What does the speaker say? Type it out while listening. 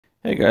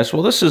Hey guys,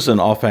 well this is an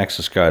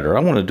off-axis guider.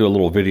 I want to do a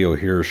little video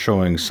here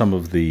showing some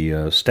of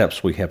the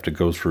steps we have to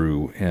go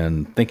through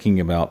in thinking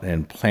about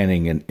and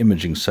planning an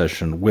imaging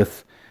session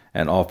with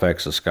an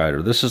off-axis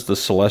guider. This is the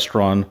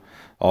Stellarium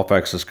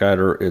off-axis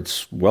guider.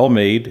 It's well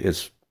made,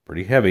 it's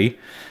pretty heavy,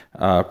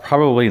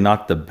 probably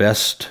not the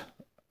best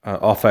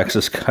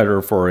off-axis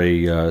guider for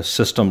a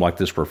system like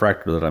this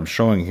refractor that I'm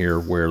showing here,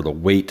 where the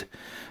weight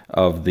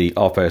of the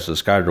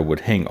off-axis guider would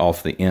hang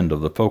off the end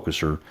of the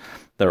focuser.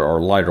 There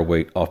are lighter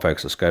weight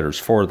off-axis guiders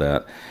for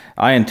that.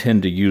 I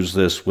intend to use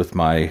this with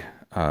my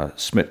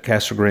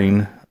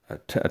Schmidt-Cassegrain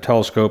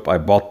telescope. I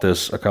bought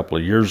this a couple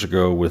of years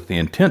ago with the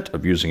intent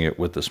of using it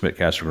with the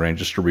Schmidt-Cassegrain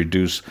just to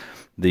reduce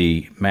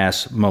the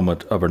mass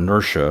moment of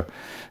inertia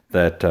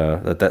that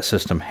that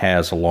system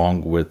has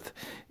along with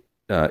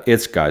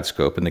its guide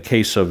scope. In the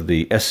case of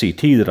the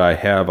SCT that I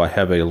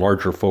have a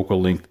larger focal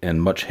length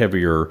and much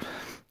heavier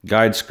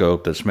guide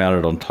scope that's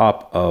mounted on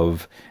top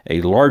of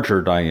a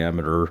larger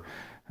diameter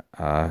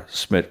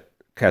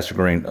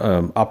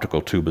Schmidt-Cassegrain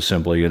optical tube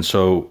assembly, and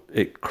so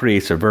it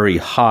creates a very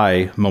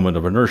high moment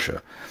of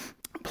inertia.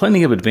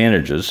 Plenty of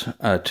advantages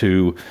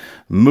to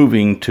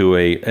moving to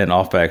an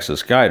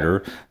off-axis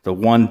guider. The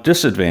one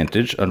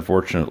disadvantage,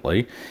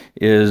 unfortunately,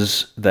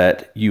 is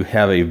that you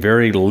have a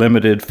very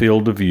limited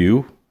field of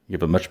view. You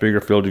have a much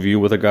bigger field of view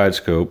with a guide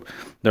scope.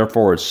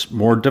 Therefore, it's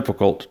more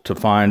difficult to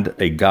find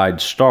a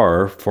guide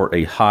star for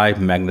a high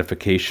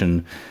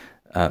magnification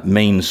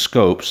main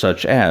scope,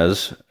 such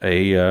as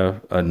a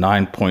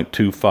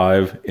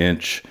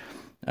 9.25-inch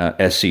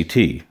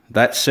SCT.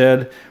 That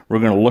said, we're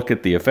going to look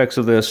at the effects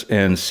of this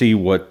and see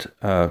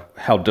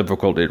how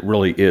difficult it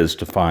really is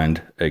to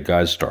find a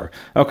guide star.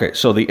 Okay,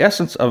 so the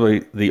essence of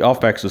the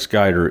off-axis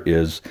guider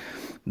is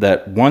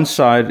that one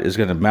side is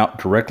going to mount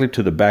directly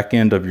to the back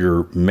end of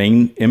your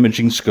main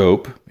imaging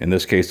scope. In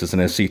this case, it's an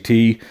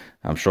SCT.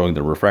 I'm showing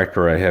the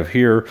refractor I have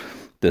here.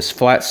 This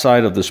flat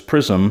side of this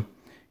prism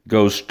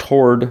goes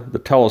toward the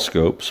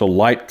telescope, so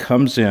light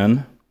comes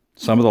in,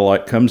 some of the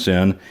light comes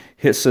in,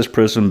 hits this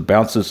prism,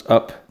 bounces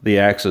up the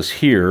axis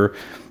here,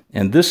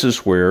 and this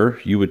is where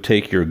you would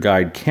take your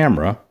guide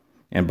camera.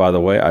 And by the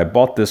way, I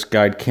bought this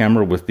guide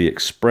camera with the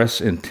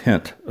express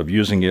intent of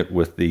using it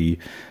with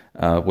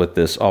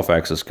this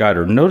off-axis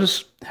guider.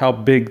 Notice how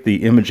big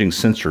the imaging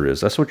sensor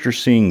is. That's what you're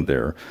seeing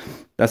there.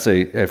 That's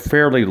a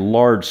fairly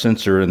large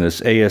sensor in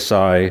this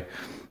ASI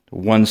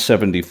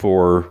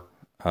 174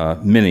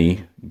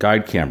 mini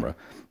guide camera.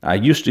 I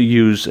used to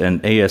use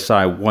an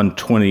ASI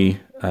 120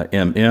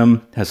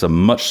 mm, has a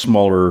much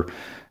smaller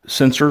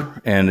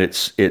sensor, and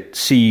it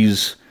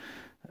sees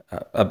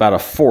about a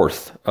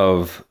fourth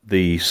of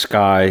the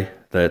sky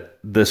that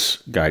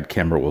this guide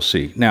camera will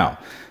see. Now,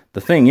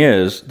 the thing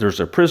is, there's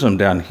a prism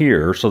down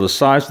here, so the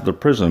size of the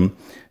prism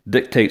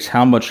dictates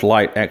how much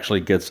light actually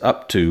gets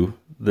up to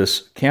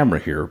this camera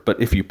here. But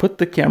if you put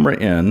the camera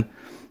in,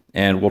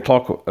 and we'll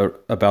talk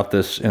about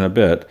this in a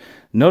bit,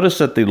 notice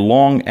that the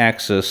long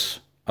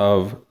axis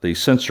of the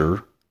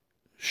sensor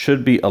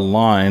should be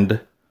aligned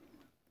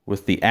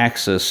with the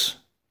axis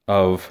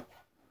of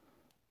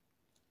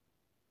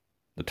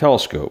the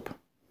telescope.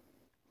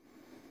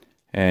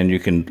 And you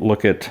can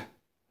look at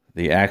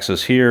the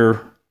axis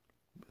here.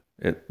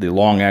 The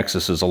long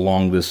axis is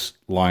along this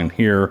line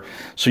here.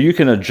 So you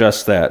can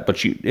adjust that,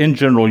 but in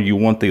general, you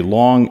want the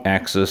long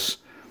axis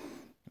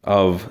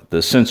of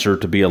the sensor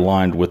to be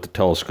aligned with the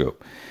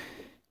telescope.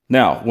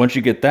 Now, once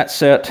you get that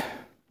set,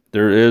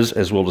 there is,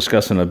 as we'll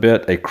discuss in a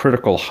bit, a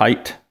critical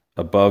height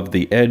above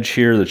the edge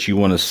here that you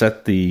want to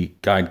set the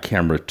guide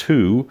camera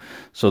to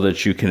so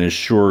that you can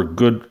ensure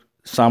good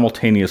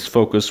simultaneous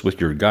focus with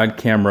your guide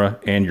camera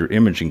and your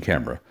imaging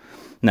camera.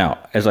 Now,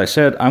 as I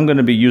said, I'm going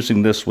to be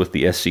using this with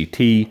the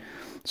SCT,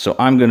 so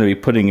I'm going to be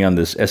putting in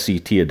this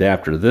SCT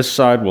adapter. This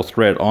side will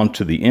thread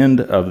onto the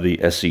end of the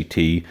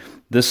SCT.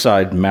 This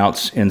side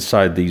mounts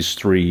inside these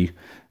three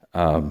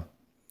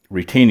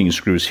retaining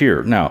screws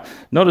here. Now,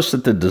 notice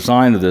that the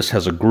design of this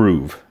has a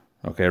groove,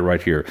 okay,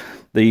 right here.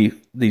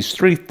 These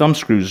three thumb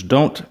screws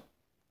don't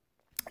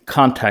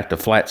contact a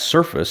flat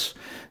surface.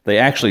 They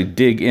actually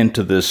dig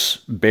into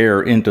this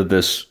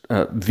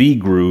V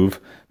groove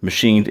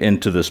machined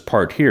into this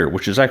part here,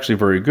 which is actually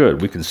very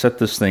good. We can set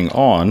this thing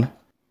on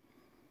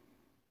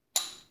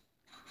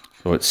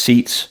so it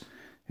seats,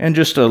 and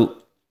just don't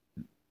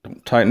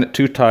tighten it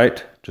too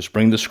tight. Just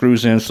bring the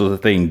screws in so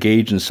that they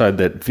engage inside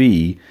that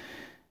V.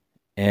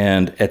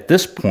 And at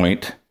this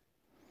point,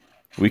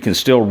 we can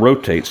still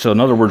rotate. So in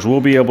other words,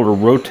 we'll be able to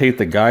rotate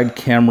the guide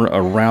camera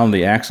around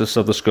the axis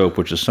of the scope,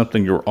 which is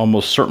something you're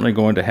almost certainly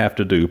going to have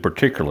to do,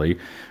 particularly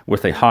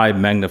with a high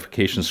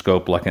magnification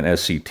scope like an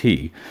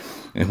SCT.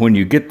 And when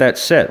you get that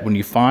set, when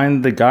you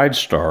find the guide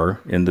star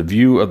in the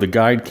view of the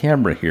guide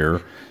camera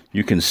here,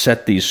 you can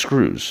set these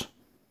screws.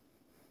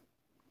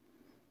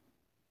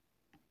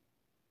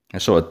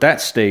 And so at that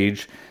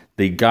stage,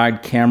 the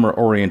guide camera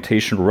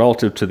orientation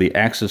relative to the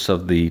axis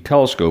of the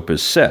telescope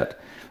is set.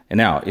 And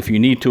now, if you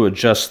need to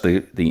adjust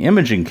the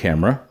imaging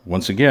camera,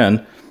 once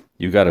again,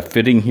 you've got a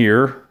fitting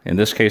here. In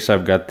this case,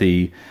 I've got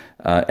the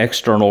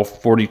external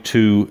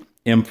 42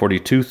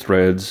 M42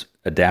 threads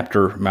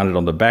adapter mounted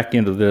on the back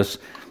end of this.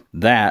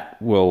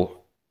 That will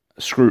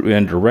screw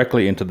in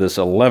directly into this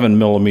 11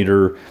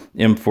 millimeter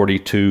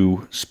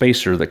M42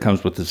 spacer that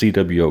comes with the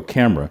ZWO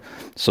camera.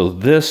 So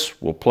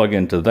this will plug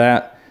into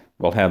that.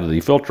 We'll have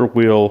the filter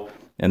wheel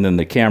and then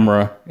the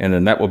camera, and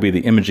then that will be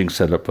the imaging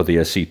setup for the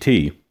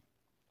SCT.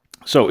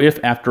 So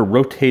if after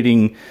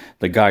rotating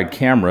the guide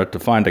camera to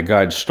find a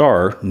guide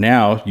star,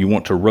 now you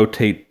want to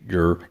rotate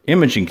your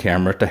imaging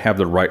camera to have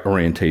the right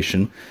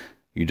orientation,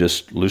 you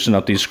just loosen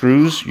up these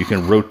screws. You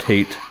can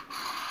rotate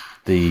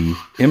the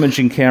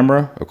imaging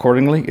camera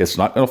accordingly. It's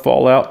not going to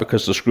fall out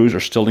because the screws are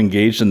still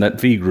engaged in that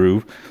V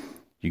groove.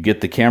 You get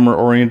the camera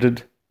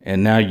oriented,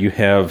 and now you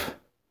have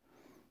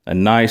a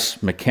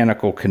nice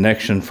mechanical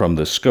connection from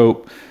the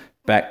scope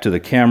back to the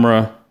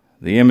camera.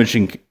 The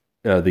imaging,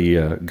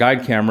 the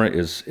guide camera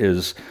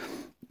is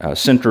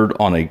centered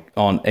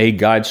on a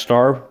guide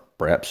star.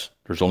 Perhaps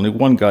there's only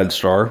one guide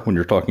star when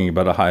you're talking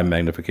about a high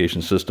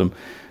magnification system,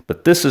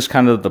 but this is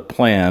kind of the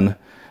plan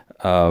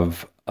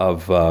of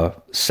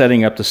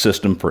setting up the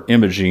system for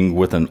imaging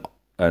with an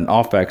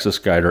off-axis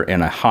guider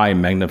and a high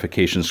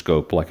magnification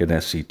scope like an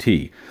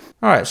SCT.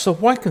 All right, so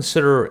why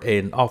consider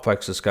an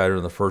off-axis guider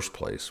in the first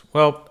place?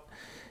 Well,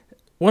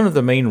 one of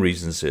the main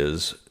reasons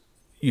is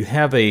you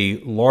have a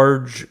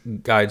large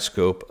guide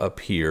scope up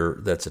here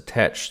that's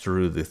attached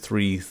through the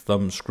 3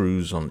 thumb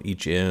screws on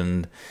each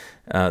end.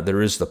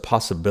 There is the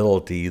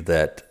possibility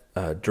that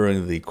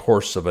during the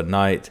course of a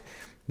night,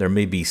 there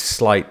may be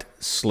slight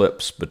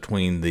slips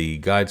between the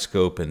guide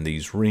scope and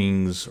these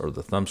rings or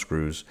the thumb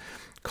screws,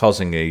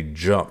 causing a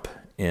jump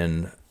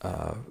in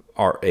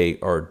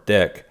our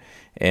deck,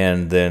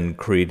 and then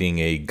creating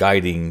a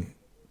guiding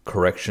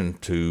correction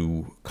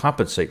to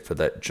compensate for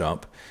that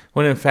jump,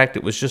 when in fact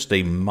it was just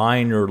a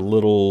minor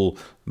little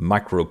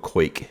micro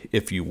quake,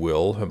 if you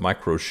will, a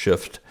micro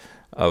shift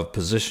of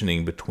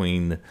positioning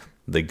between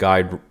the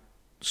guide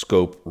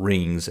scope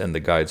rings and the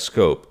guide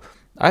scope.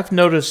 I've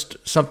noticed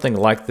something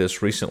like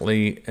this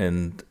recently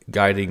in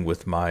guiding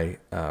with my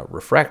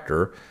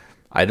refractor.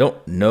 I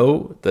don't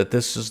know that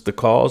this is the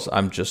cause,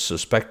 I'm just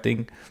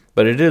suspecting,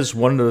 but it is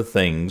one of the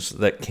things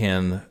that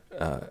can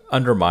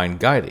undermine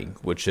guiding,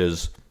 which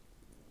is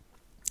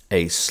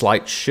a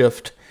slight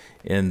shift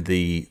in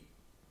the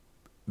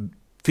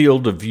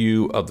field of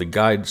view of the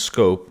guide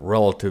scope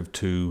relative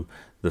to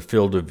the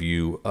field of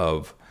view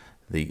of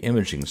the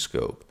imaging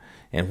scope.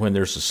 And when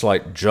there's a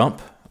slight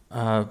jump,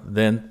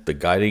 then the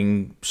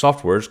guiding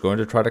software is going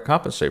to try to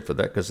compensate for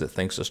that because it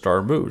thinks the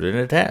star moved, and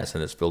it has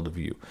in its field of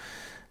view.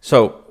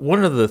 So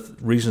one of the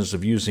reasons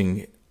of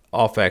using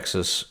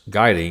off-axis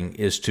guiding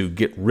is to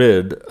get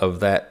rid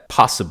of that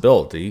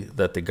possibility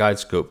that the guide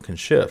scope can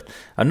shift.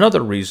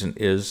 Another reason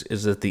is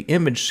that the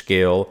image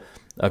scale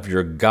of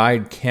your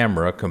guide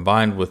camera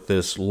combined with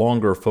this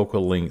longer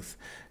focal length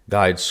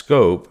guide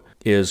scope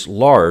is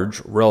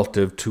large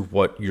relative to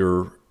what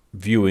you're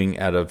viewing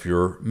out of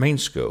your main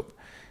scope.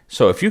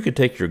 So if you could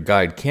take your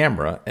guide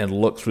camera and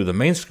look through the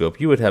main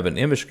scope, you would have an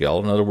image scale.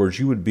 In other words,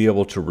 you would be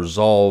able to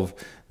resolve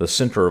the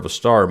center of a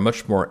star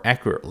much more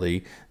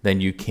accurately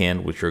than you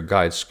can with your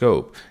guide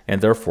scope,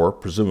 and therefore,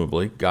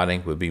 presumably,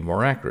 guiding would be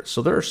more accurate.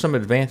 So there are some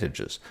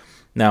advantages.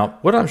 Now,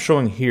 what I'm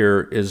showing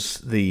here is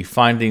the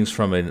findings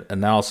from an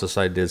analysis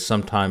I did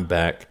some time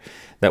back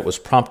that was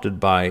prompted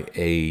by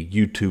a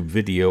YouTube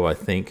video, I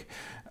think,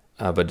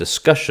 of a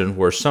discussion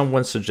where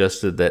someone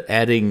suggested that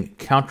adding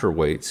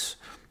counterweights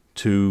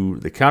to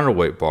the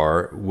counterweight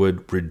bar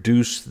would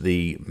reduce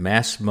the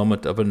mass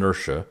moment of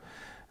inertia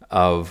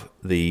of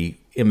the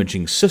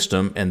imaging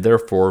system and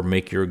therefore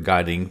make your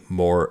guiding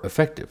more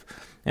effective.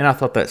 And I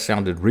thought that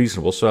sounded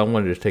reasonable, so I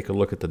wanted to take a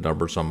look at the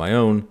numbers on my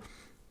own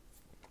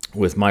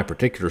with my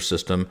particular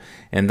system,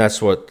 and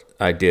that's what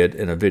I did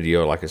in a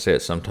video, like I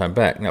said, some time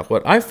back. Now,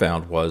 what I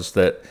found was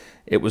that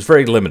it was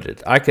very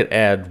limited. I could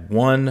add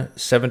one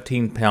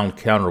 17-pound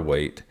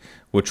counterweight,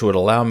 which would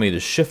allow me to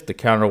shift the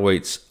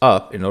counterweights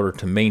up in order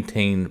to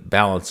maintain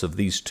balance of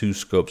these two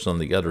scopes on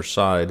the other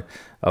side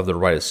of the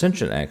right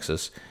ascension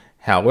axis.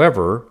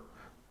 However,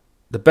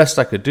 the best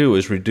I could do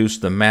is reduce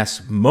the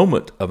mass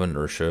moment of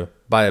inertia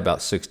by about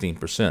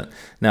 16%.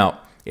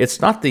 Now,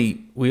 it's not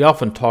we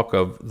often talk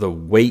of the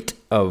weight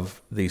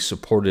of the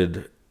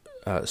supported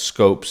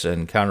scopes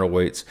and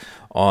counterweights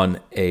on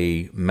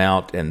a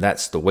mount, and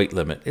that's the weight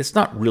limit. It's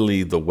not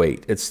really the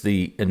weight, it's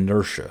the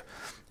inertia.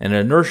 And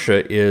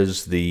inertia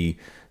is the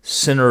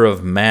center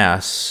of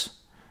mass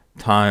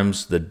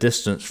times the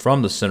distance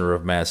from the center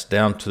of mass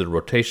down to the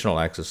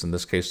rotational axis, in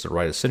this case the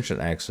right ascension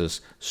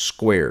axis,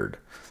 squared.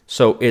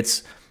 So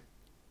it's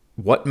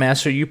what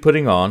mass are you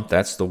putting on,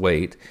 that's the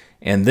weight,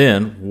 and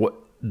then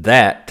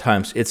that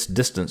times its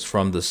distance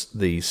from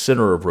the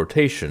center of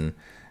rotation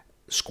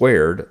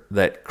squared,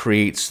 that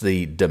creates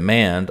the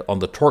demand on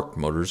the torque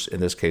motors,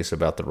 in this case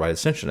about the right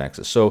ascension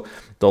axis. So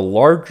the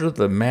larger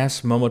the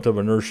mass moment of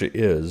inertia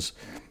is,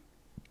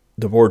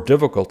 the more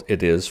difficult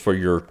it is for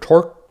your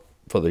torque,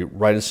 for the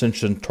right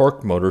ascension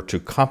torque motor to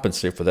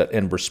compensate for that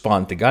and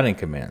respond to guiding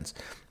commands.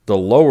 The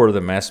lower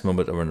the mass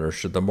moment of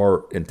inertia, the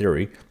more, in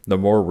theory, the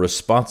more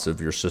responsive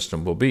your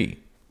system will be.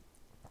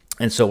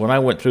 And so when I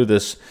went through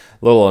this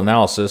little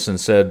analysis and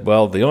said,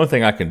 well, the only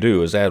thing I can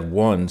do is add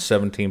one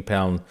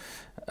 17-pound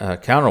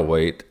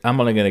counterweight, I'm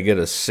only going to get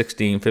a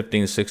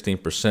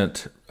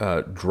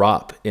 16%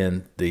 drop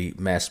in the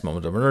mass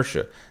moment of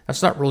inertia.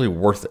 That's not really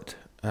worth it.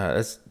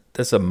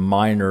 That's a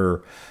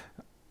minor,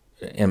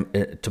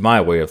 to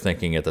my way of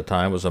thinking at the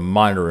time, was a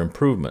minor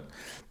improvement.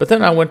 But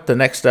then I went the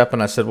next step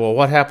and I said, well,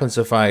 what happens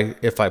if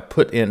I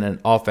put in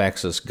an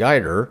off-axis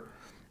guider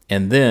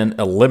and then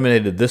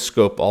eliminated this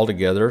scope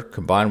altogether,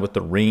 combined with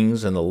the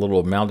rings and the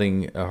little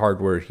mounting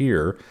hardware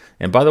here?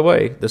 And by the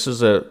way,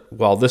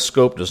 while this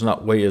scope does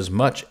not weigh as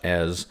much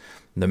as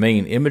the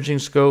main imaging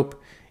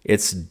scope,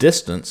 its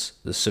distance,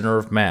 the center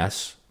of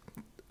mass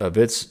of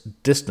its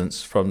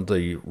distance from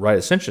the right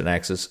ascension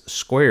axis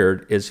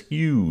squared, is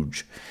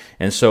huge.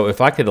 And so if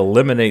I could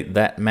eliminate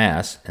that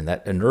mass and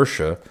that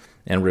inertia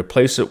and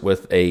replace it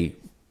with a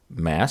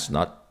mass,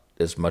 not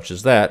as much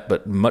as that,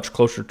 but much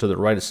closer to the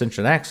right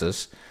ascension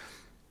axis,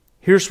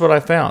 here's what I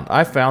found.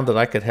 I found that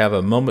I could have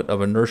a moment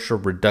of inertia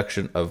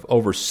reduction of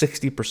over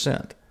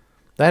 60%.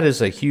 That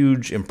is a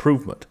huge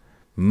improvement,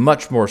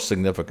 much more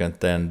significant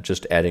than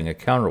just adding a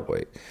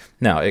counterweight.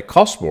 Now, it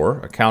costs more.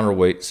 A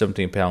counterweight,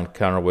 17-pound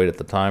counterweight at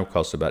the time,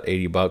 cost about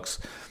 $80.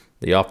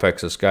 The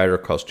off-axis guider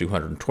cost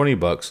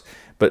 $220.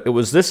 But it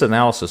was this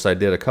analysis I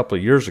did a couple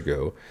of years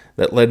ago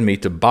that led me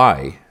to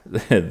buy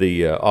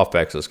the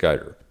off-axis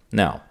guider.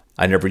 Now,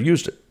 I never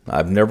used it.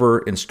 I've never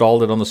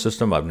installed it on the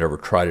system. I've never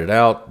tried it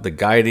out. The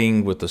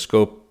guiding with the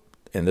scope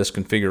in this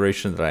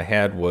configuration that I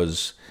had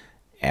was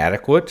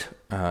adequate.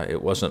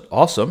 It wasn't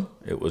awesome.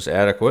 It was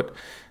adequate.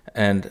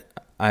 And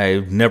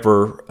I've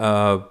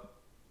never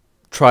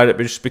tried it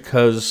just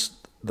because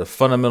the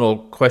fundamental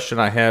question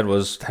I had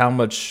was how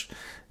much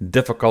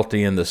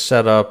difficulty in the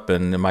setup,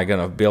 and am I going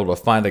to be able to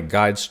find a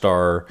guide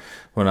star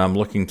when I'm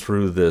looking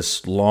through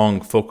this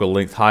long focal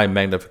length, high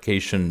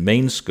magnification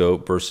main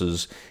scope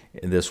versus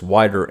this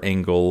wider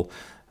angle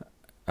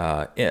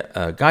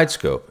guide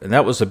scope. And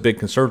that was a big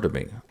concern to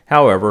me.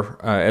 However,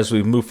 as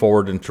we move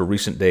forward into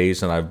recent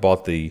days and I've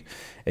bought the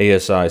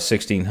ASI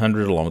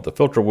 1600 along with the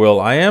filter wheel,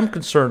 I am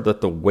concerned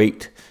that the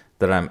weight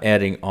that I'm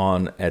adding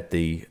on at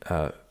the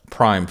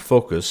prime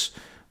focus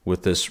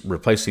with this,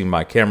 replacing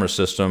my camera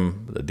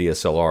system, the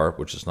DSLR,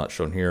 which is not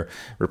shown here,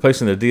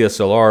 replacing the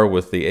DSLR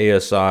with the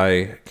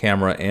ASI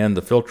camera and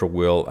the filter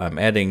wheel, I'm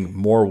adding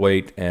more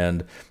weight,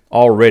 and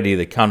already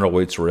the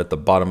counterweights were at the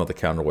bottom of the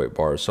counterweight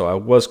bar. So I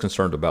was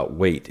concerned about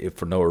weight, if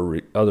for no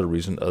other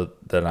reason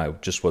than I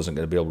just wasn't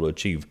going to be able to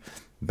achieve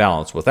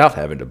balance without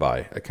having to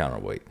buy a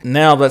counterweight.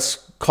 Now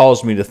that's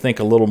caused me to think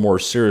a little more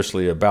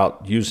seriously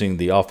about using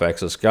the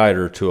off-axis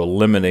guider to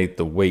eliminate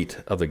the weight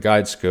of the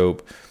guide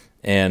scope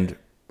and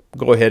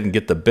go ahead and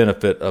get the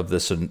benefit of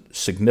this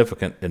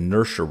significant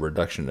inertia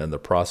reduction in the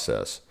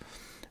process.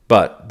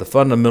 But the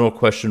fundamental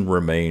question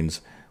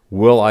remains,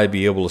 will I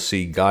be able to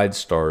see guide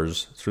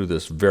stars through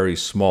this very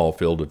small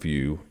field of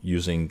view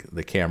using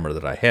the camera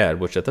that I had,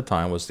 which at the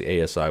time was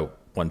the ASI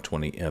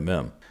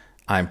 120mm?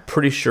 I'm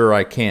pretty sure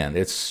I can.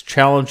 It's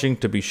challenging,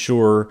 to be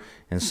sure.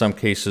 In some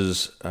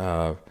cases,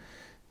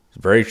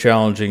 very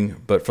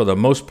challenging, but for the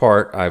most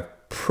part, I'm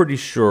pretty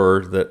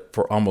sure that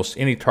for almost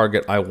any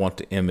target I want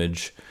to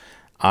image,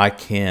 I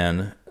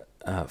can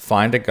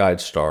find a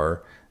guide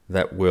star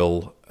that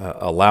will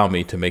allow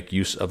me to make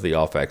use of the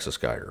off-axis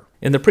guider.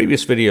 In the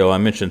previous video, I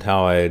mentioned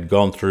how I had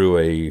gone through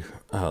a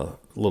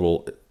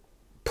little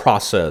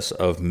process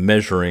of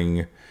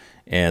measuring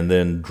and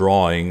then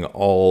drawing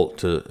all,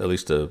 to at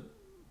least a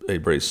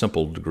very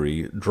simple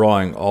degree,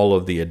 drawing all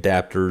of the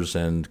adapters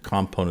and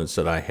components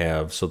that I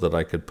have so that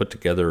I could put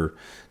together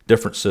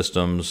different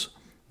systems,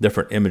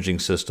 different imaging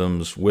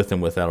systems with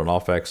and without an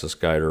off-axis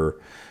guider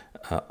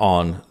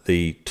on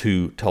the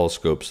two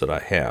telescopes that I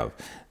have.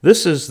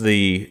 This is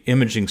the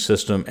imaging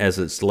system as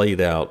it's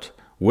laid out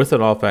with the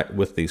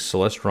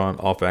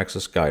Stellarium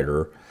off-axis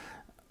guider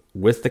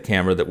with the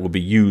camera that will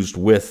be used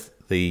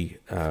with the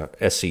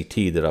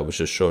SCT that I was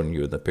just showing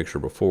you in the picture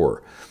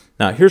before.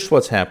 Now here's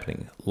what's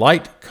happening.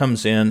 Light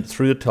comes in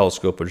through the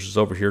telescope, which is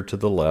over here to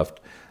the left.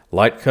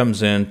 Light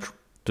comes in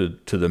to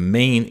the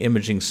main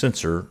imaging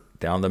sensor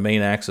down the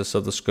main axis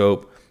of the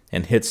scope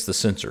and hits the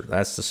sensor.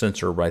 That's the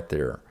sensor right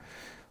there.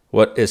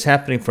 What is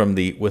happening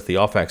with the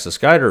off-axis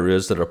guider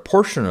is that a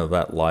portion of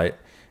that light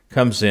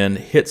comes in,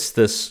 hits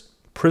this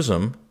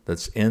prism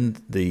that's in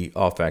the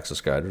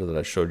off-axis guider that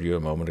I showed you a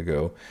moment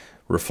ago,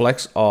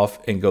 reflects off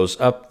and goes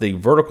up the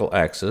vertical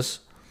axis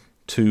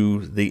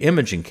to the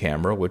imaging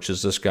camera, which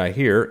is this guy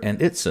here,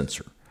 and its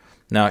sensor.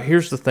 Now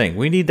here's the thing.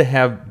 We need to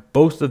have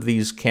both of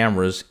these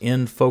cameras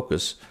in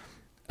focus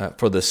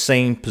for the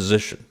same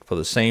position, for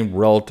the same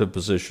relative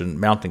position,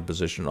 mounting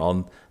position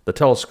on the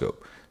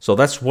telescope. So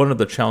that's one of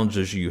the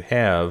challenges you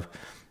have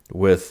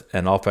with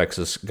an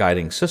off-axis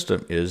guiding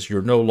system, is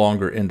you're no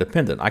longer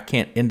independent. I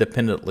can't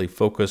independently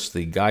focus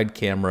the guide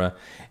camera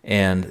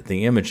and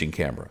the imaging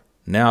camera.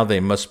 Now they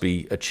must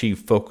achieve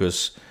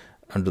focus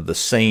under the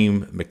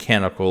same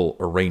mechanical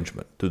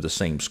arrangement through the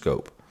same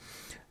scope.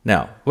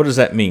 Now, what does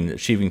that mean,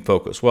 achieving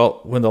focus?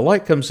 Well, when the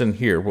light comes in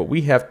here, what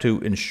we have to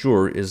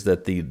ensure is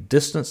that the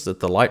distance that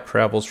the light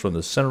travels from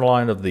the center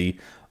line of the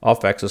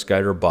off-axis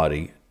guide or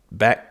body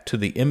back to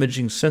the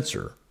imaging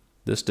sensor,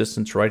 this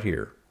distance right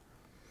here,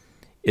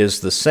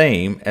 is the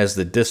same as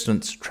the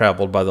distance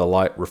traveled by the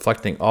light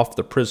reflecting off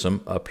the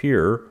prism up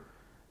here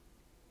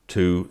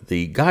to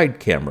the guide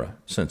camera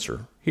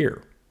sensor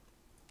here.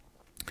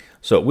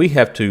 So we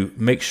have to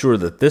make sure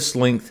that this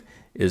length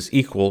is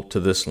equal to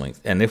this length.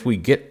 And if we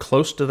get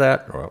close to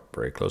that, or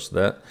very close to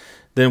that,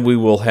 then we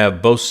will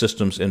have both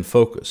systems in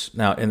focus.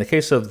 Now, in the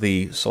case of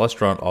the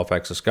Stellarium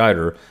off-axis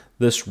guider,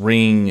 this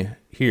ring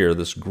here,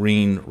 this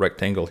green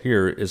rectangle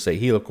here, is a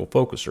helical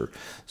focuser.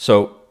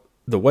 So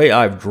the way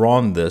I've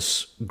drawn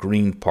this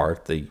green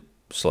part, the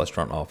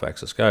Stellarium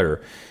off-axis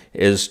guider,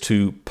 is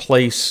to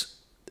place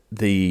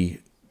the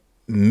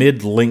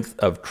mid-length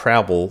of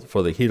travel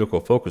for the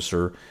helical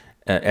focuser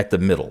at the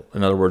middle.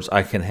 In other words,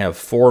 I can have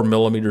 4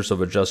 millimeters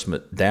of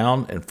adjustment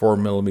down and 4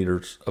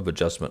 millimeters of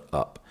adjustment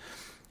up.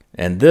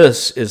 And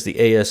this is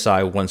the ASI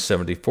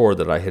 174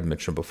 that I had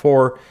mentioned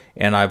before,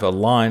 and I've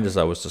aligned, as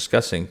I was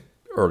discussing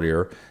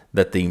earlier,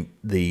 that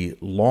the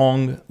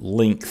long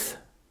length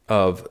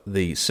of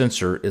the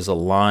sensor is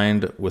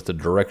aligned with the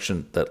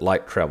direction that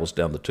light travels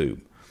down the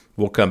tube.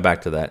 We'll come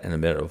back to that in a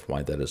minute of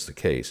why that is the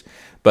case.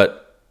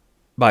 But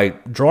by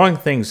drawing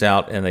things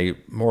out in a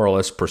more or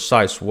less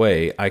precise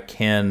way, I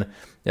can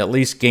at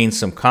least gain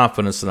some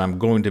confidence that I'm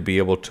going to be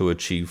able to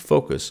achieve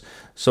focus.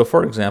 So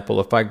for example,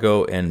 if I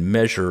go and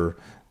measure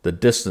the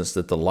distance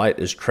that the light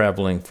is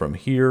traveling from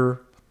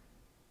here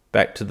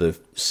back to the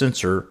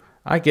sensor,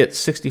 I get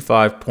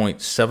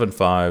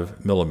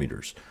 65.75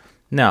 millimeters.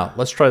 Now,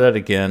 let's try that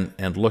again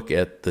and look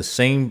at the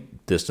same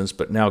distance,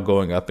 but now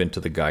going up into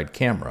the guide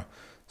camera.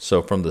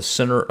 So from the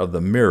center of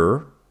the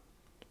mirror,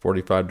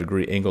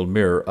 45-degree angled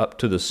mirror, up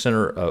to the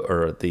center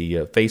or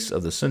the face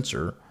of the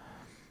sensor,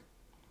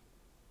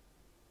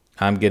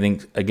 I'm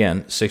getting,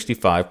 again,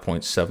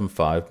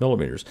 65.75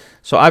 millimeters.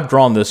 So I've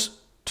drawn this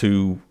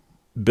to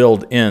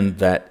build in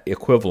that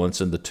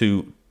equivalence in the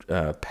two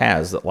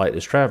paths that light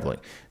is traveling.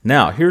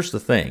 Now, here's the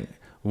thing.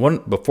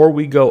 Before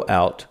we go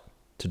out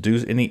to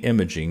do any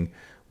imaging,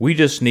 we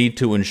just need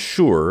to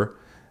ensure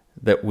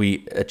that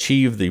we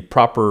achieve the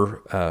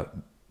proper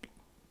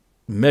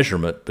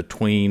measurement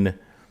between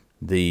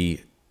the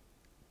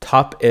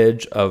top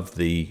edge of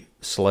the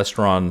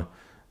Stellarium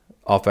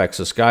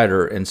off-axis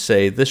guider and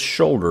say this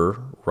shoulder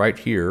right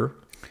here.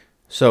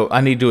 So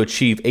I need to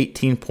achieve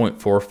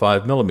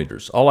 18.45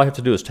 millimeters. All I have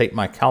to do is take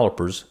my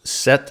calipers,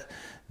 set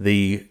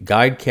the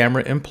guide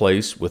camera in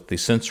place with the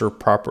sensor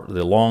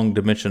the long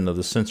dimension of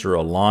the sensor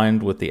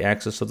aligned with the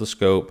axis of the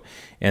scope,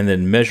 and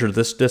then measure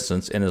this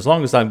distance. And as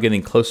long as I'm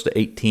getting close to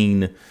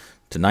 18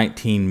 to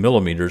 19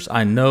 millimeters,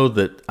 I know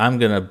that I'm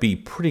going to be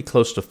pretty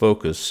close to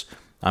focus.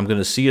 I'm going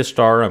to see a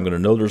star. I'm going to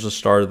know there's a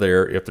star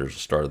there, if there's a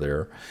star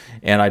there.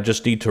 And I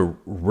just need to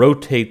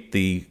rotate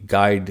the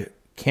guide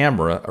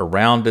camera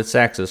around its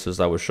axis, as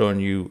I was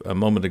showing you a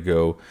moment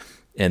ago.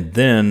 And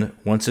then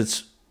once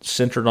it's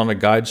centered on a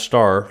guide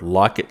star,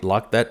 lock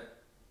that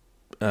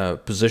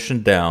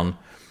position down,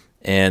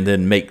 and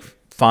then make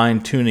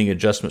fine-tuning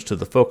adjustments to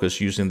the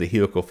focus using the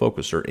helical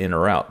focuser in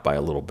or out by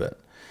a little bit.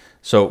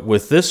 So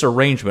with this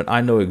arrangement,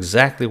 I know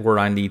exactly where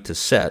I need to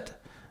set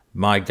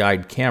my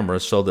guide camera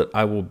so that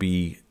I will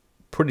be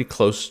pretty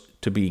close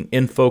to being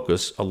in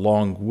focus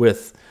along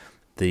with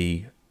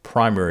the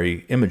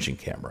primary imaging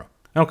camera.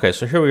 Okay,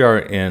 so here we are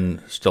in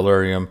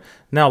Stellarium.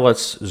 Now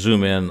let's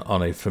zoom in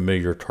on a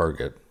familiar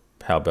target.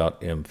 How about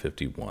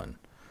M51?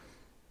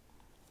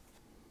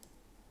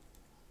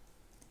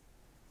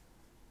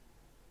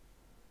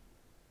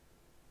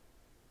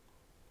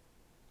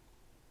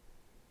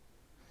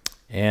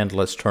 And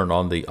let's turn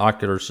on the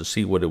oculars to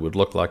see what it would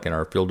look like in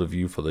our field of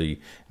view for the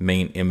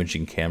main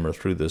imaging camera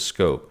through this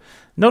scope.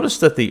 Notice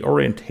that the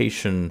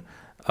orientation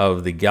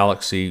of the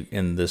galaxy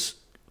in this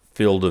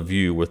field of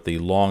view with the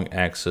long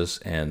axis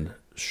and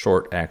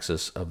short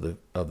axis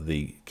of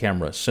the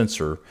camera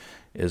sensor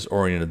is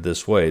oriented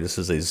this way. This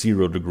is a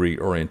 0-degree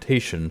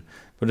orientation.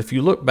 But if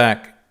you look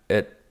back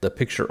at the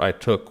picture I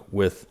took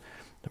with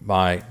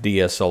my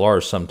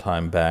DSLR some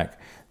time back,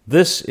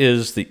 this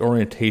is the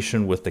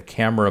orientation with the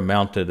camera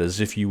mounted as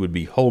if you would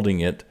be holding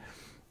it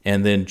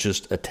and then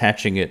just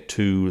attaching it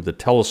to the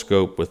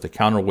telescope with the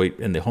counterweight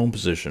in the home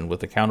position with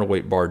the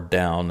counterweight bar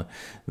down,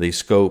 the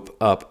scope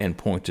up and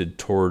pointed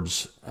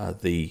towards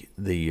the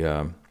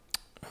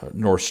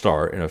North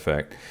Star, in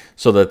effect,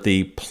 so that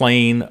the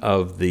plane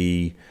of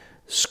the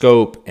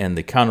scope and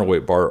the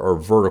counterweight bar are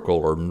vertical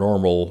or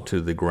normal to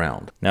the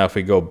ground. Now, if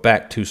we go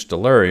back to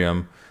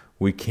Stellarium,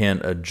 we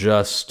can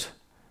adjust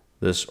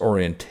this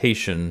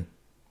orientation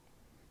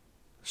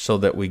so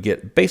that we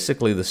get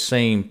basically the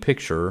same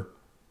picture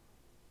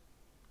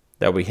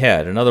that we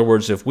had. In other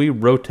words, if we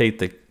rotate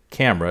the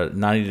camera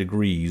 90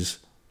 degrees,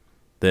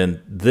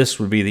 then this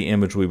would be the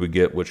image we would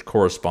get, which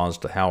corresponds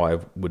to how I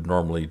would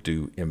normally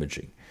do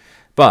imaging.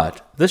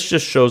 But this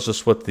just shows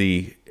us what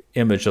the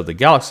image of the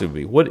galaxy would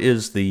be. What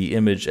is the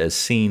image as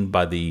seen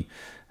by the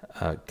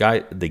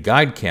the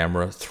guide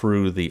camera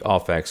through the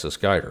off-axis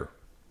guider?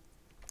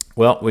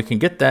 Well, we can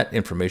get that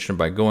information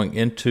by going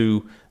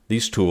into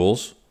these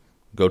tools,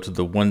 go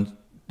to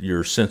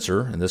your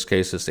sensor, in this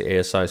case it's the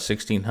ASI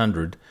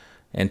 1600,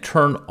 and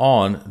turn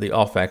on the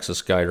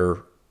off-axis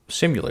guider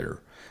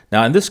simulator.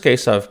 Now in this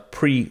case I've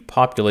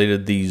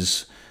pre-populated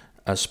these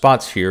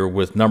spots here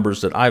with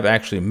numbers that I've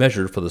actually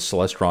measured for the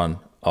Stellarium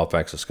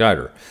off-axis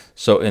guider.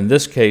 So in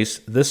this case,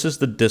 this is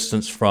the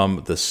distance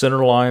from the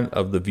center line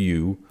of the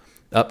view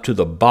up to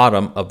the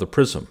bottom of the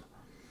prism.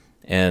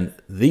 And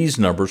these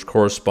numbers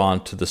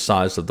correspond to the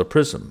size of the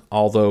prism.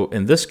 Although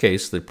in this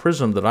case, the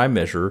prism that I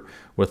measure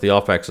with the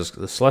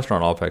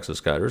Stellarium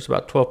off-axis guider is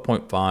about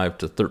 12.5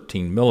 to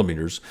 13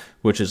 millimeters,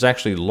 which is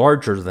actually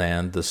larger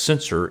than the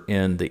sensor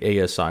in the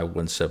ASI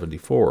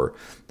 174.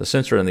 The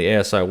sensor in the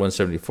ASI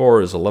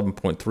 174 is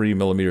 11.3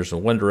 millimeters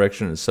in one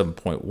direction and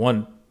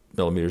 7.1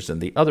 millimeters in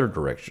the other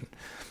direction.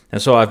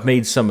 And so I've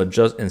made some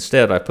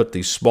instead I put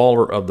the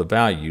smaller of the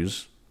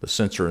values, the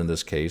sensor in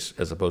this case,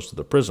 as opposed to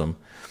the prism,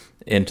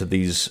 into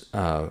these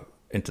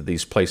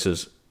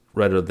places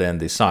rather than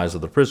the size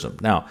of the prism.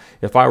 Now,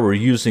 if I were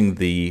using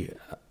the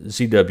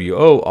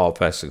ZWO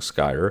off-axis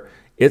guider,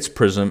 its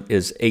prism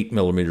is 8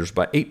 millimeters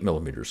by 8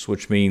 millimeters,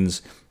 which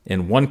means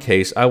in one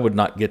case I would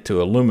not get to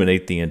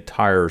illuminate the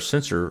entire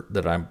sensor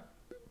that I'm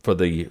for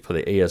the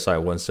ASI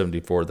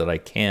 174 that I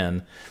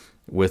can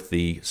with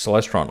the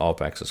Stellarium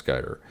off-axis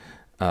guider,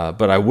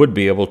 but I would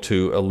be able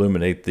to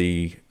illuminate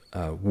the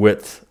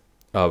width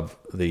of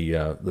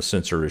the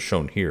sensor is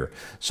shown here.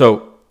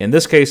 So in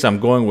this case, I'm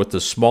going with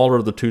the smaller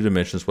of the two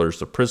dimensions, whether it's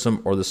the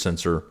prism or the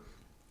sensor,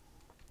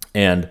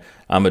 and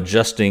I'm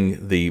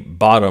adjusting the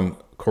bottom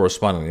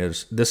correspondingly.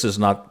 This is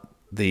not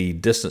the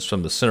distance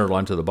from the center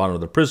line to the bottom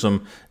of the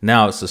prism.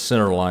 Now it's the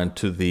center line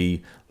to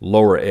the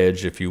lower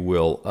edge, if you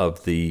will,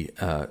 of the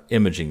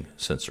imaging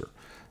sensor.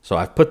 So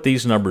I've put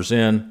these numbers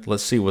in.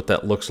 Let's see what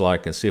that looks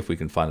like and see if we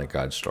can find a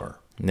guide star.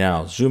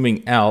 Now,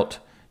 zooming out,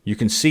 you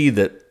can see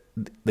that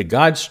the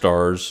guide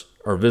stars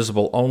are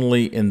visible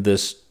only in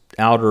this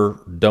outer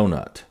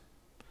donut.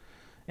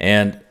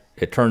 And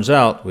it turns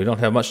out we don't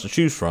have much to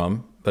choose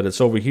from, but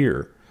it's over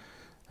here.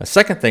 A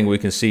second thing we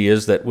can see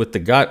is that with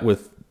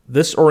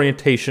this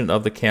orientation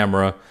of the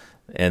camera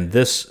and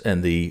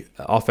the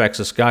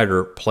off-axis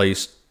guider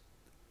placed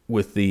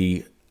with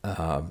the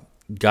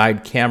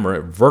guide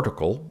camera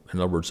vertical, in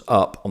other words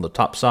up on the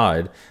top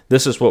side,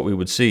 this is what we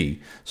would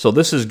see. So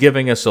this is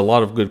giving us a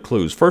lot of good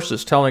clues. First,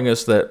 it's telling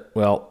us that,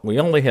 well, we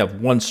only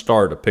have one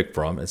star to pick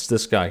from. It's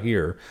this guy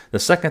here. The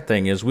second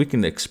thing is we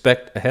can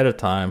expect ahead of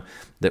time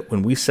that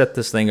when we set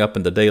this thing up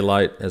in the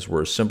daylight as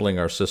we're assembling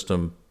our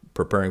system,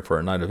 preparing for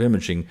a night of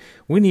imaging,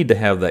 we need to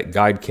have that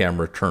guide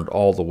camera turned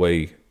all the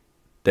way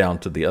down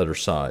to the other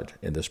side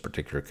in this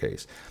particular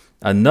case.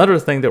 Another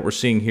thing that we're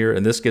seeing here,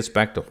 and this gets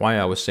back to why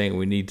I was saying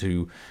we need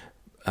to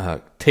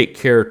take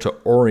care to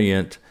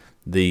orient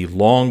the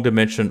long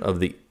dimension of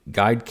the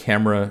guide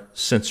camera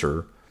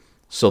sensor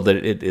so that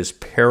it is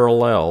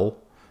parallel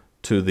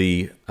to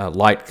the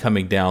light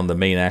coming down the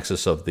main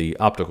axis of the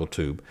optical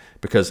tube.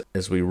 Because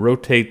as we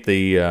rotate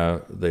the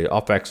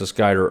off-axis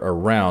guider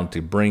around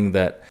to bring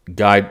that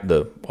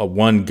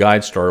one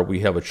guide star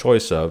we have a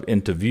choice of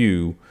into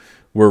view,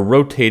 we're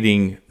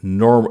rotating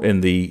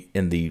in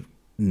the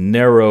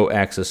narrow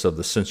axis of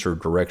the sensor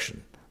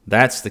direction.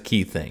 That's the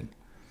key thing.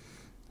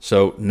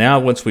 So now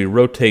once we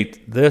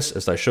rotate this,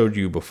 as I showed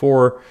you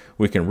before,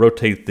 we can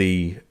rotate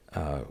the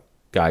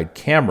guide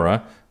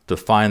camera to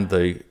find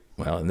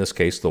well, in this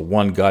case, the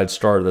one guide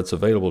star that's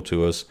available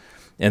to us.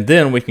 And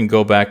then we can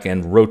go back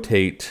and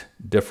rotate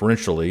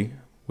differentially.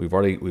 We've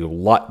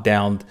locked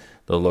down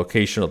the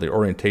location of the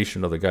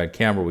orientation of the guide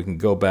camera. We can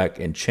go back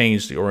and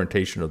change the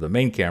orientation of the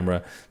main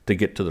camera to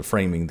get to the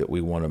framing that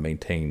we want to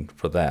maintain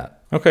for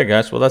that. Okay,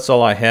 guys, well, that's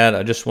all I had.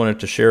 I just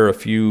wanted to share a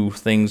few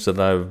things that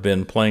I've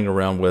been playing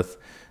around with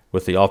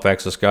the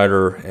off-axis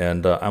guider,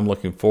 and I'm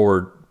looking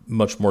forward,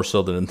 much more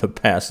so than in the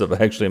past, of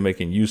actually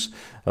making use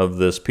of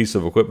this piece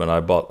of equipment I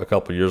bought a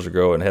couple years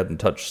ago and hadn't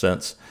touched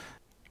since.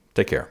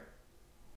 Take care.